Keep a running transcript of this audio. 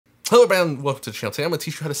Hello everyone, and welcome to the channel. Today I'm going to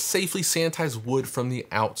teach you how to safely sanitize wood from the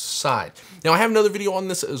outside. Now I have another video on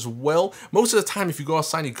this as well. Most of the time if you go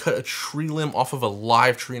outside and you cut a tree limb off of a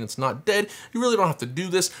live tree and it's not dead, you really don't have to do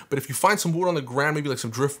this. But if you find some wood on the ground, maybe like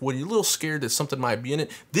some driftwood, you're a little scared that something might be in it,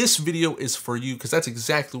 this video is for you because that's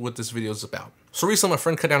exactly what this video is about. So recently my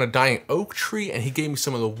friend cut down a dying oak tree and he gave me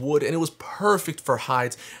some of the wood and it was perfect for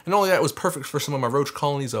hides. And not only that, it was perfect for some of my roach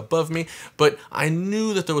colonies above me, but I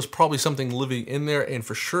knew that there was probably something living in there, and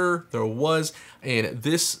for sure there was. And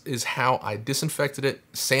this is how I disinfected it,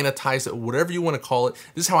 sanitized it, whatever you want to call it.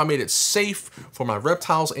 This is how I made it safe for my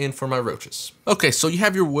reptiles and for my roaches. Okay, so you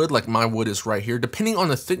have your wood, like my wood is right here. Depending on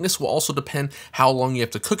the thickness will also depend how long you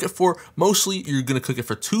have to cook it for. Mostly you're gonna cook it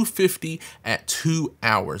for 250 at 2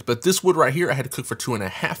 hours. But this wood right here, I had to cook for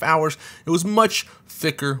 2.5 hours. It was much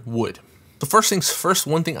thicker wood. The first things first,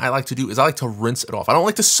 one thing I like to do is I like to rinse it off. I don't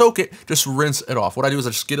like to soak it, just rinse it off. What I do is I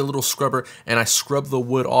just get a little scrubber and I scrub the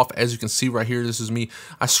wood off. As you can see right here, this is me.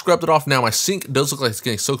 I scrubbed it off. Now my sink does look like it's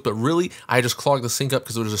getting soaked, but really I just clogged the sink up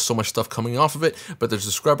because there's just so much stuff coming off of it. But there's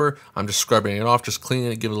a scrubber. I'm just scrubbing it off, just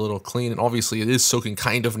cleaning it, give it a little clean. And obviously it is soaking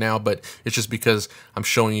kind of now, but it's just because I'm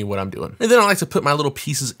showing you what I'm doing. And then I like to put my little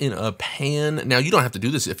pieces in a pan. Now you don't have to do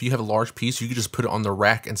this. If you have a large piece, you can just put it on the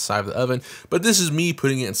rack inside of the oven. But this is me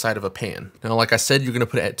putting it inside of a pan. Now, like I said, you're gonna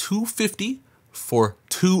put it at 250 for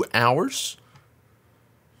 2 hours.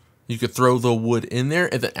 You could throw the wood in there,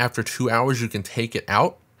 and then after 2 hours, you can take it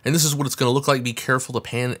out. And this is what it's gonna look like. Be careful, the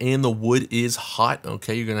pan and the wood is hot,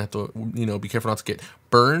 okay? You're gonna have to, be careful not to get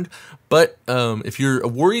burned. But if you're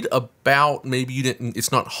worried about maybe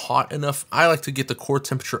it's not hot enough, I like to get the core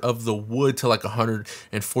temperature of the wood to like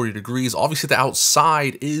 140 degrees. Obviously the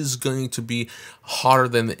outside is going to be hotter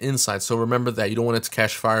than the inside. So remember that you don't want it to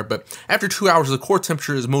catch fire, but after 2 hours, the core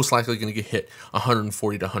temperature is most likely gonna get hit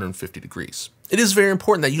 140 to 150 degrees. It is very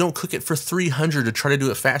important that you don't cook it for 300 to try to do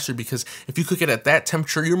it faster, because if you cook it at that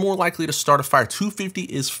temperature, you're more likely to start a fire. 250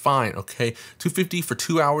 is fine, okay? 250 for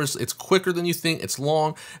 2 hours, it's quicker than you think, it's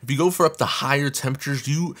long. If you go for up to higher temperatures,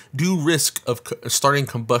 you do risk of starting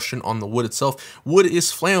combustion on the wood itself. Wood is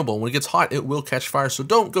flammable. When it gets hot, it will catch fire, so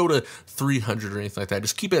don't go to 300 or anything like that.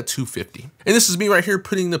 Just keep it at 250. And this is me right here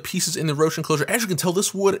putting the pieces in the roach enclosure. As you can tell,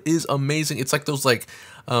 this wood is amazing. It's like those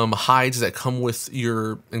hides that come with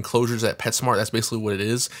your enclosures at PetSmart. That's basically what it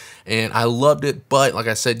is. And I loved it, but like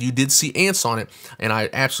I said, you did see ants on it, and I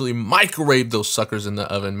absolutely microwaved those suckers in the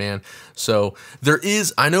oven, man. So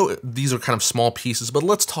I know these are kind of small pieces, but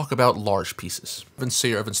let's talk about large pieces. Say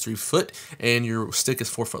your oven's 3 foot and your stick is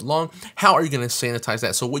 4 foot long. How are you gonna sanitize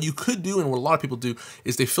that? So what you could do, and what a lot of people do,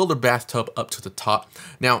 is they fill their bathtub up to the top.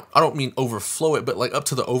 Now, I don't mean overflow it, but like up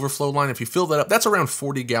to the overflow line. If you fill that up, that's around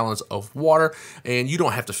 40 gallons of water, and you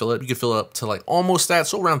don't have to fill it up. You can fill it up to like almost that,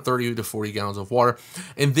 so around 30 to 40 gallons of water.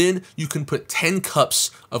 And then you can put 10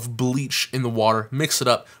 cups of bleach in the water, mix it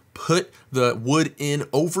up, put the wood in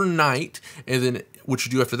overnight, and then what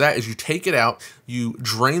you do after that is you take it out, you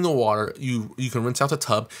drain the water, you can rinse out the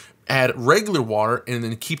tub, add regular water, and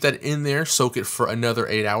then keep that in there, soak it for another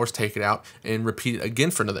 8 hours, take it out, and repeat it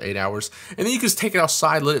again for another 8 hours. And then you can just take it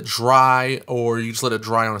outside, let it dry, or you just let it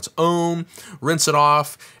dry on its own, rinse it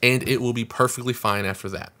off, and it will be perfectly fine after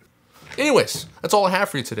that. Anyways, that's all I have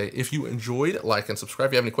for you today. If you enjoyed, like and subscribe.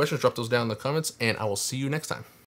 If you have any questions, drop those down in the comments, and I will see you next time.